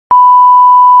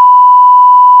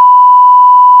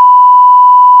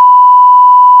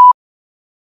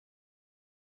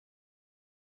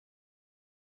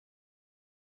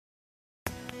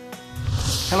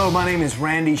my name is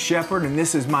Randy Shepard, and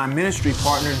this is my ministry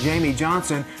partner, Jamie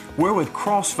Johnson. We're with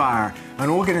Crossfire, an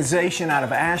organization out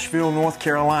of Asheville, North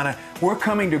Carolina. We're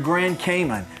coming to Grand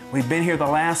Cayman. We've been here the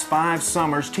last 5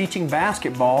 summers teaching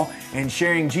basketball and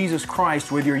sharing Jesus Christ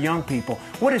with your young people.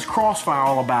 What is Crossfire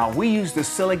all about? We use the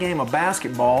silly game of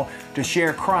basketball to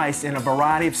share Christ in a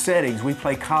variety of settings. We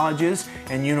play colleges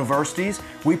and universities.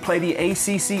 We play the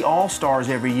ACC All-Stars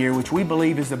every year, which we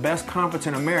believe is the best conference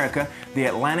in America, the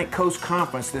Atlantic Coast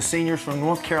Conference, the seniors from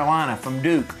North Carolina, from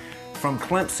Duke, from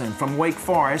Clemson, from Wake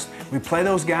Forest. We play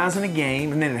those guys in a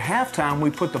game, and then at halftime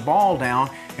we put the ball down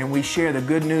and we share the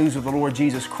good news of the Lord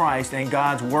Jesus Christ and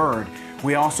God's Word.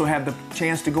 We also have the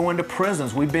chance to go into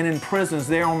prisons. We've been in prisons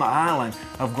there on the island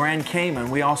of Grand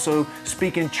Cayman. We also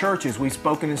speak in churches. We've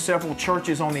spoken in several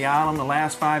churches on the island the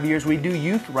last 5 years. We do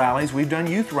youth rallies. We've done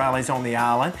youth rallies on the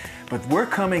island. But we're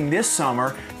coming this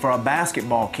summer for a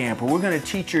basketball camp where we're going to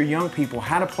teach your young people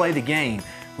how to play the game.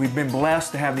 We've been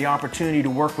blessed to have the opportunity to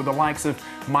work with the likes of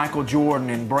Michael Jordan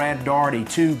and Brad Daugherty,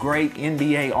 2 great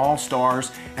NBA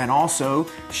All-Stars, and also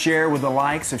share with the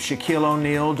likes of Shaquille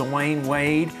O'Neal, Dwayne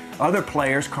Wade, other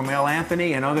players, Carmelo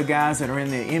Anthony, and other guys that are in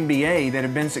the NBA that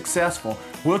have been successful.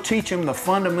 We'll teach them the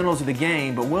fundamentals of the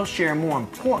game, but we'll share more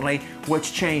importantly what's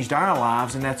changed our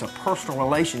lives, and that's a personal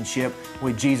relationship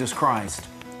with Jesus Christ.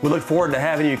 We look forward to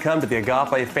having you come to the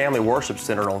Agape Family Worship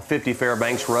Center on 50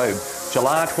 Fairbanks Road,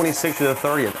 July 26th to the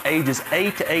 30th, ages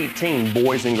 8 to 18,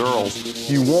 boys and girls.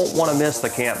 You won't want to miss the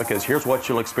camp because here's what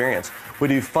you'll experience. We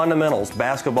do fundamentals,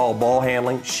 basketball, ball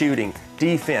handling, shooting,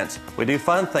 defense. We do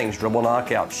fun things, dribble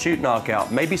knockout, shoot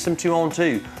knockout, maybe some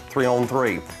 2-on-2,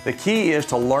 3-on-3. The key is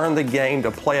to learn the game, to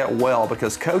play it well,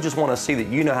 because coaches want to see that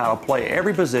you know how to play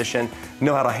every position,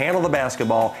 know how to handle the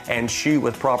basketball, and shoot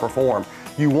with proper form.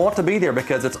 You want to be there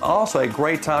because it's also a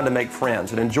great time to make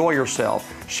friends and enjoy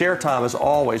yourself. Share time is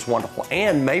always wonderful.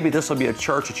 And maybe this will be a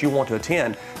church that you want to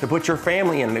attend to put your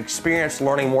family in and experience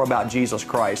learning more about Jesus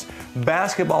Christ.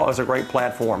 Basketball is a great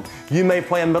platform. You may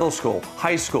play in middle school,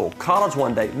 high school, college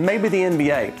one day, maybe the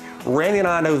NBA. Randy and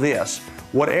I know this.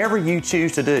 Whatever you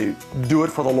choose to do it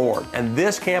for the Lord. And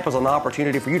this camp is an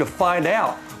opportunity for you to find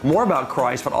out more about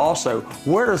Christ, but also,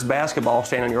 where does basketball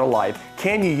stand in your life?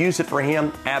 Can you use it for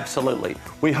Him? Absolutely.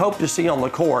 We hope to see you on the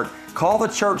court. Call the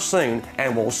church soon,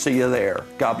 and we'll see you there.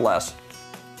 God bless.